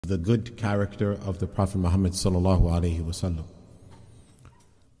the good character of the Prophet Muhammad sallallahu alaihi wasallam,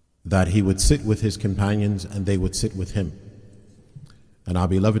 that he would sit with his companions and they would sit with him. And our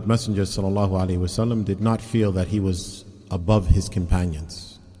beloved Messenger sallallahu alaihi wasallam did not feel that he was above his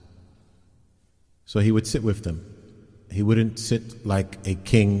companions, so he would sit with them. He wouldn't sit like a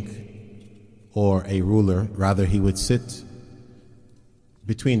king or a ruler, rather he would sit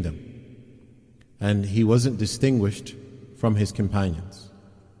between them, and he wasn't distinguished from his companions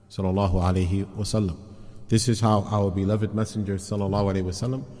sallallahu alaihi wasallam. This is how our beloved Messenger sallallahu alaihi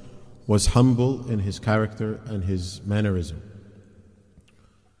wasallam was humble in his character and his mannerism.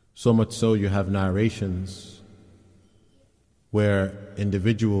 So much so, you have narrations where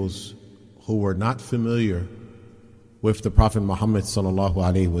individuals who were not familiar with the Prophet Muhammad sallallahu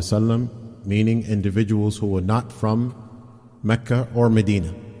alaihi wasallam, meaning individuals who were not from Mecca or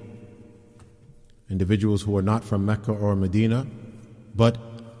Medina, individuals who were not from Mecca or Medina, but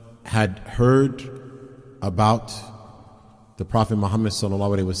had heard about the Prophet Muhammad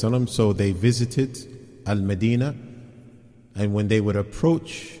sallallahu alaihi wasallam, so they visited Al-Medina, and when they would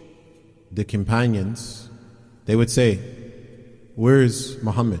approach the companions, they would say, "Where is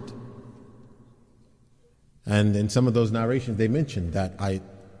Muhammad?" And in some of those narrations they mentioned that I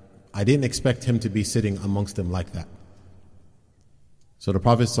didn't expect him to be sitting amongst them like that. So the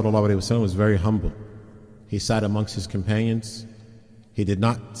Prophet ﷺ was very humble. He sat amongst his companions. He did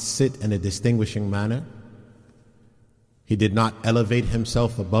not sit in a distinguishing manner. He did not elevate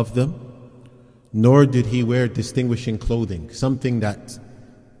himself above them, nor did he wear distinguishing clothing, something that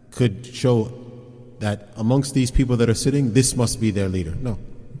could show that amongst these people that are sitting, this must be their leader. No.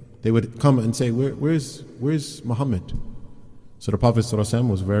 They would come and say, where's Muhammad? So the Prophet ﷺ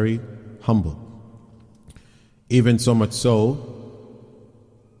was very humble. Even so much so,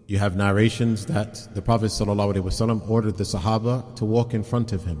 you have narrations that the Prophet ﷺ ordered the Sahaba to walk in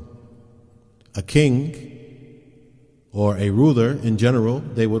front of him. A king or a ruler in general,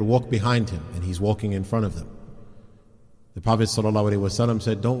 they would walk behind him, and he's walking in front of them. The Prophet ﷺ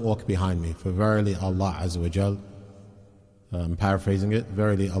said, "Don't walk behind me, for verily Allah Azza wa Jal," I'm paraphrasing it,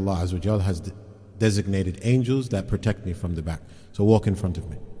 "verily Allah Azza wa Jal has designated angels that protect me from the back. So walk in front of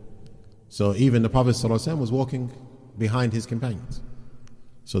me." So even the Prophet ﷺ was walking behind his companions.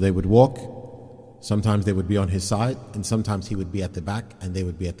 So they would walk, sometimes they would be on his side, and sometimes he would be at the back and they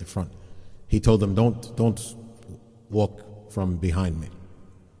would be at the front. He told them, don't walk from behind me.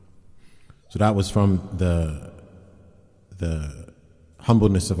 So that was from the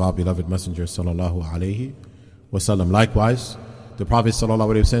humbleness of our beloved Messenger sallallahu alaihi wasallam. Likewise, the Prophet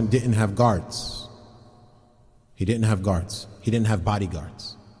sallallahu alaihi wasallam didn't have guards. He didn't have guards. He didn't have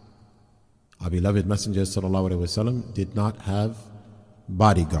bodyguards. Our beloved Messenger sallallahu alaihi wasallam did not have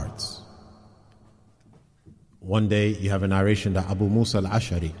bodyguards. One day you have a narration that Abu Musa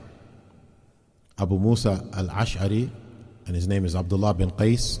al-Ash'ari, and his name is Abdullah bin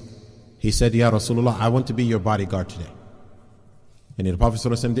Qais, he said, "Ya Rasulullah, I want to be your bodyguard today." And the Prophet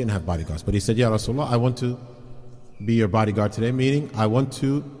ﷺ didn't have bodyguards, but he said, "Ya Rasulullah, I want to be your bodyguard today," meaning I want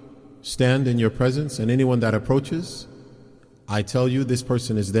to stand in your presence, and anyone that approaches, I tell you this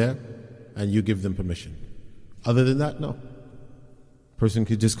person is there, and you give them permission. Other than that, no. Person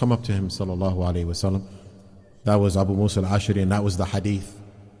could just come up to him sallallahu alaihi wasallam. That was Abu Musa al-Ash'ari, and that was the hadith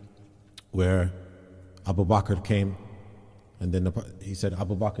where Abu Bakr came, and then he said,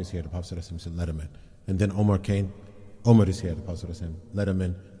 "Abu Bakr is here." The Prophet ﷺ said, "Let him in." And then Omar came. "Omar is here." The Prophet ﷺ, "Let him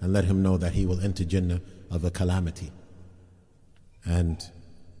in and let him know that he will enter Jannah of a calamity." And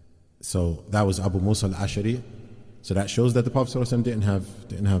so that was Abu Musa al-Ash'ari. So that shows that the Prophet ﷺ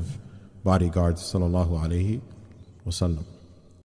didn't have bodyguards sallallahu alaihi wasallam.